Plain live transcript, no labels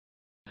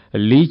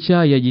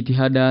Licha ya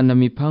jitihada na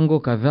mipango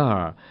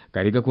kadhaa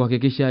katika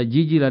kuhakikisha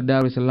jiji la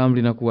Dar es Salaam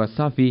linakuwa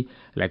safi,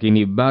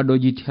 lakini bado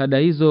jitihada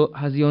hizo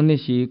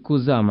hazionyeshi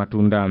kuzaa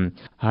matunda.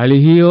 Hali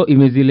hiyo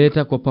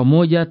imezileta kwa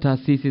pamoja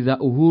taasisi za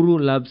Uhuru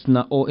Labs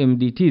na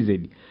OMDTZ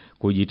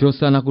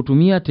kujitosa na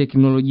kutumia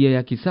teknolojia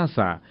ya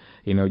kisasa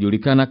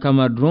inayojulikana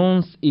kama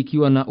drones,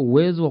 ikiwa na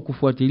uwezo wa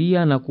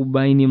kufuatilia na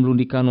kubaini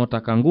mlundikano wa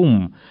taka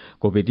ngumu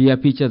kupitia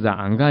picha za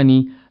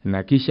angani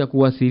na kisha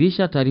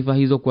kuwasilisha taarifa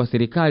hizo kwa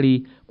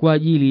serikali kwa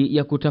ajili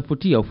ya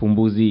kutafutia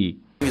ufumbuzi.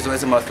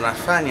 Zoezi ambalo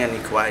tunafanya ni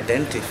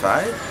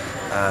ku-identify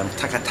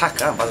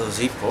takataka ambazo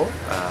zipo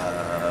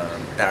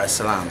Dar es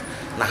Salaam,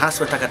 na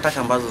hasa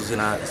takataka ambazo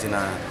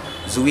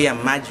zinazuia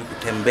maji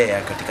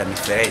kutembea katika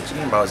mifereji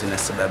ambazo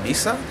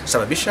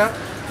zinasababisha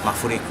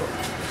mafuriko.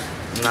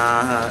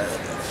 Na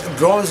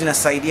drones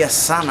zinasaidia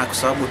sana kwa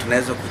sababu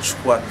tunaweza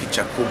kuchukua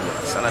picha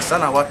kubwa.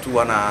 Sana watu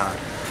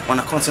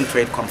wana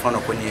concentrate kwa mfano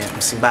kwenye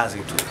Msimbazi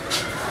tu.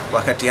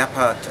 Wakati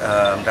hapa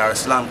Dar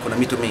es Salaam kuna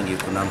mito mingi,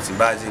 kuna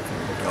Msimbazi,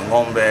 kuna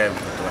Ng'ombe,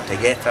 kuna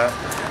Tegeta,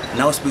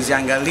 na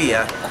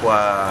usipoziangalia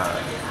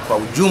kwa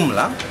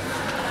ujumla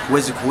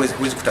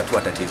huwezi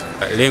kutatua tatizo.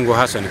 Lengo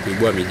hasa ni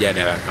kuibua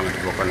mijadala, kama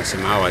tulivyokuwa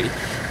nasema awali,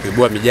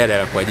 kuibua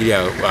mijadala kwa ajili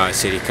ya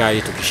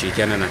serikali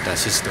tukishirikiana na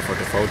taasisi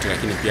tofauti,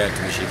 lakini pia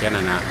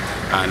tukishirikiana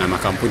na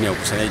makampuni ya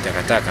ukusanyaji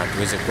takataka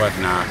tuweze kuwa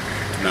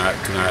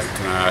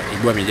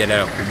tunaibua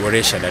mijadala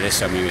kuboresha Dar es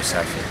Salaam iwe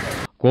safi.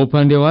 Kwa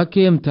upande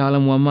wake,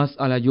 mtaalamu wa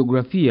masuala ya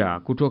jiografia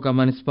kutoka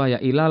Manispaa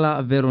ya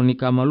Ilala,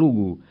 Veronica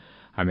Malugu,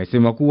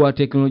 amesema kuwa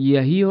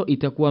teknolojia hiyo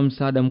itakuwa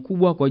msaada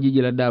mkubwa kwa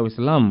jiji la Dar es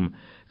Salaam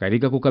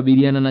katika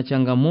kukabiliana na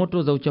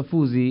changamoto za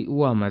uchafuzi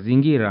wa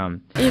mazingira.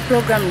 Hii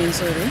program ni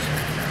nzuri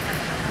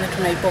na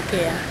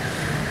tunaipokea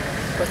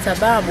kwa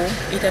sababu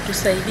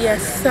itatusaidia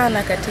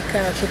sana katika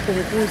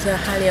kupunguza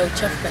hali ya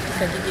uchafu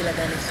katika jiji la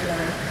Dar es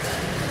Salaam.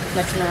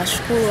 Na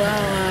tunawashukuru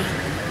hawa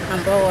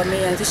ambao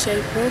wameanzisha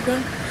hii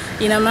program.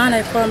 Ina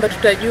maana kwamba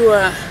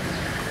tutajua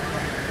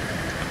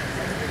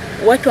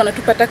watu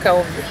wanatupa taka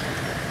ovyo.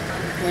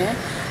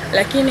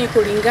 Lakini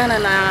kulingana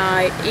na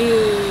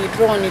hii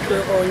drone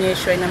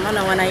tulioonyeshwa, ina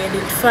maana wana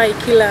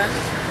identify kila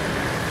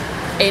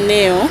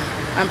eneo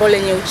ambalo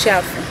lenye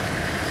uchafu.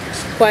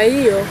 Kwa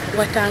hiyo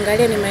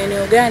wataangalia ni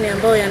maeneo gani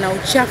ambayo yana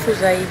uchafu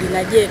zaidi,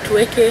 na je,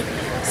 tuweke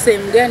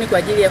sehemu gani kwa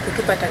ajili ya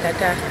kutupa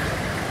takataka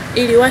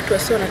ili watu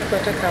wasio wanatupa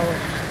taka ovyo.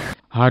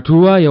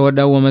 Hatua ya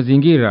wadau wa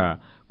mazingira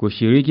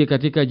kushiriki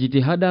katika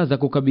jitihada za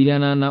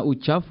kukabiliana na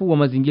uchafu wa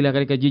mazingira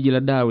katika jiji la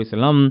Dar es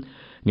Salaam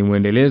ni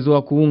mwendelezo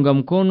wa kuunga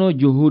mkono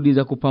juhudi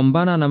za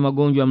kupambana na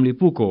magonjwa ya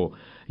mlipuko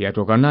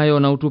yatokanayo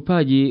na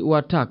utupaji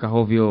wa taka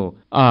hovyo.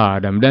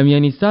 Adam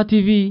Damiani, Star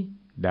TV,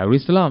 Dar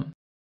es Salaam.